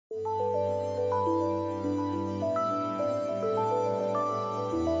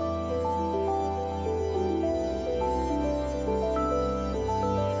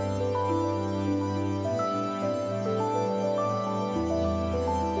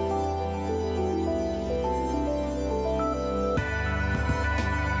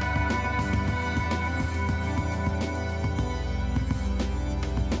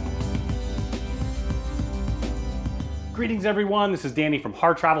Greetings everyone, this is Danny from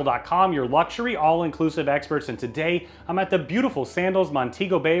harrtravel.com, your luxury all-inclusive experts, and today I'm at the beautiful Sandals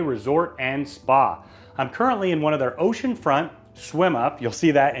Montego Bay Resort and Spa. I'm currently in one of their Oceanfront swim-up, you'll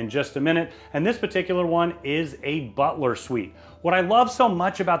see that in just a minute, and this particular one is a butler suite. What I love so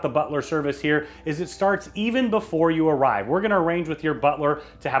much about the butler service here is it starts even before you arrive. We're gonna arrange with your butler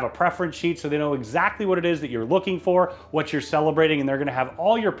to have a preference sheet so they know exactly what it is that you're looking for, what you're celebrating, and they're gonna have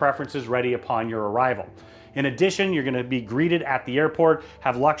all your preferences ready upon your arrival. In addition, you're gonna be greeted at the airport,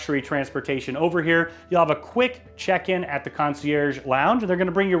 have luxury transportation over here. You'll have a quick check-in at the concierge lounge, and they're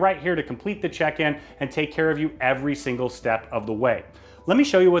gonna bring you right here to complete the check-in and take care of you every single step of the way. Let me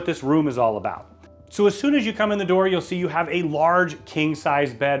show you what this room is all about. So as soon as you come in the door, you'll see you have a large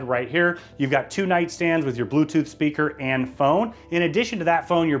king-size bed right here. You've got two nightstands with your Bluetooth speaker and phone. In addition to that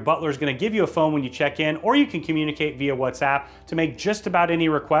phone, your butler is gonna give you a phone when you check in, or you can communicate via WhatsApp to make just about any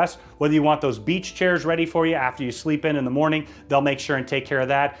request. Whether you want those beach chairs ready for you after you sleep in the morning, they'll make sure and take care of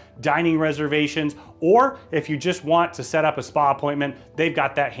that. Dining reservations, or if you just want to set up a spa appointment, they've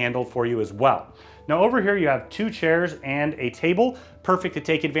got that handled for you as well. Now over here you have two chairs and a table, perfect to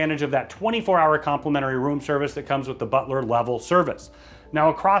take advantage of that 24-hour complimentary room service that comes with the butler level service. Now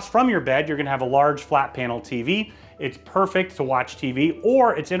across from your bed, you're gonna have a large flat panel TV. It's perfect to watch TV,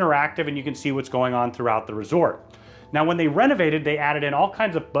 or it's interactive and you can see what's going on throughout the resort. Now when they renovated, they added in all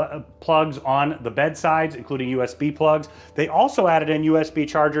kinds of plugs on the bedsides, including USB plugs. They also added in USB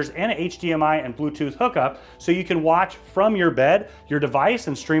chargers and an HDMI and Bluetooth hookup, so you can watch from your bed, your device,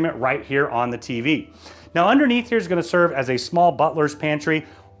 and stream it right here on the TV. Now underneath here is gonna serve as a small butler's pantry.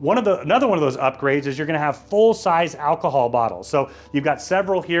 Another one of those upgrades is you're gonna have full-size alcohol bottles. So you've got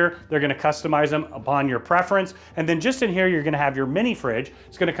several here. They're gonna customize them upon your preference. And then just in here, you're gonna have your mini fridge.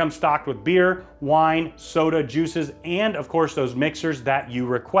 It's gonna come stocked with beer, wine, soda, juices, and of course those mixers that you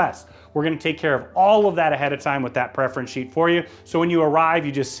request. We're gonna take care of all of that ahead of time with that preference sheet for you. So when you arrive,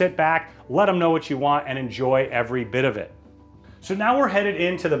 you just sit back, let them know what you want, and enjoy every bit of it. So now we're headed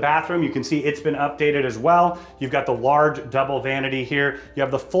into the bathroom. You can see it's been updated as well. You've got the large double vanity here. You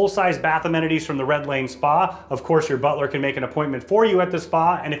have the full-size bath amenities from the Red Lane Spa. Of course, your butler can make an appointment for you at the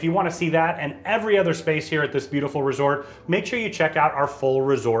spa. And if you want to see that and every other space here at this beautiful resort, make sure you check out our full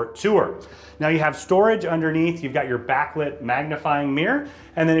resort tour. Now you have storage underneath. You've got your backlit magnifying mirror.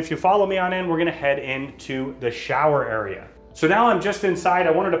 And then if you follow me on in, we're gonna head into the shower area. So now I'm just inside.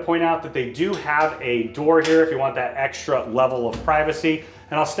 I wanted to point out that they do have a door here if you want that extra level of privacy.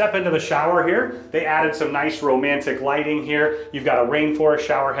 And I'll step into the shower here. They added some nice romantic lighting here. You've got a rainforest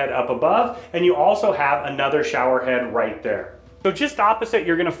shower head up above, and you also have another shower head right there. So just opposite,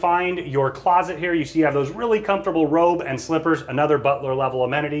 you're gonna find your closet here. You see you have those really comfortable robe and slippers, another butler level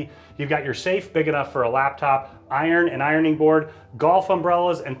amenity. You've got your safe big enough for a laptop, iron and ironing board, golf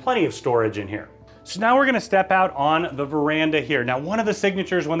umbrellas, and plenty of storage in here. So now we're gonna step out on the veranda here. Now, one of the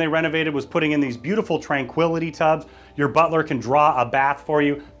signatures when they renovated was putting in these beautiful tranquility tubs. Your butler can draw a bath for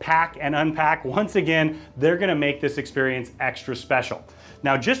you, pack and unpack. Once again, they're gonna make this experience extra special.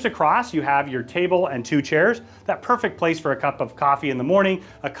 Now, just across, you have your table and two chairs. That perfect place for a cup of coffee in the morning,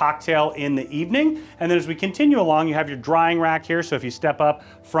 a cocktail in the evening. And then as we continue along, you have your drying rack here. So if you step up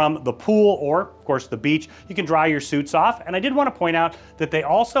from the pool or, of course, the beach, you can dry your suits off. And I did want to point out that they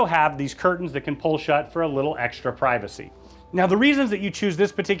also have these curtains that can pull shut for a little extra privacy. Now, the reasons that you choose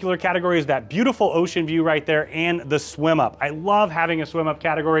this particular category is that beautiful ocean view right there and the swim up. I love having a swim up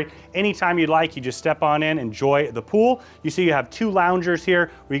category. Anytime you'd like, you just step on in, enjoy the pool. You see you have two loungers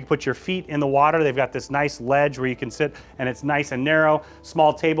here where you can put your feet in the water. They've got this nice ledge where you can sit and it's nice and narrow.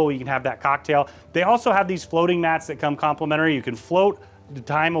 Small table where you can have that cocktail. They also have these floating mats that come complimentary. You can float the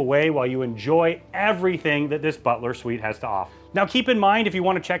time away while you enjoy everything that this butler suite has to offer. Now keep in mind, if you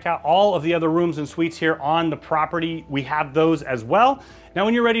want to check out all of the other rooms and suites here on the property, we have those as well. Now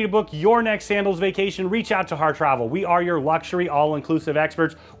when you're ready to book your next Sandals vacation, reach out to Harr Travel. We are your luxury all-inclusive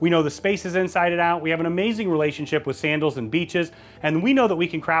experts. We know the spaces inside and out. We have an amazing relationship with Sandals and beaches, and we know that we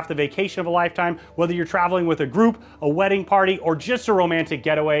can craft the vacation of a lifetime, whether you're traveling with a group, a wedding party, or just a romantic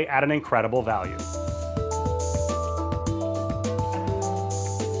getaway at an incredible value.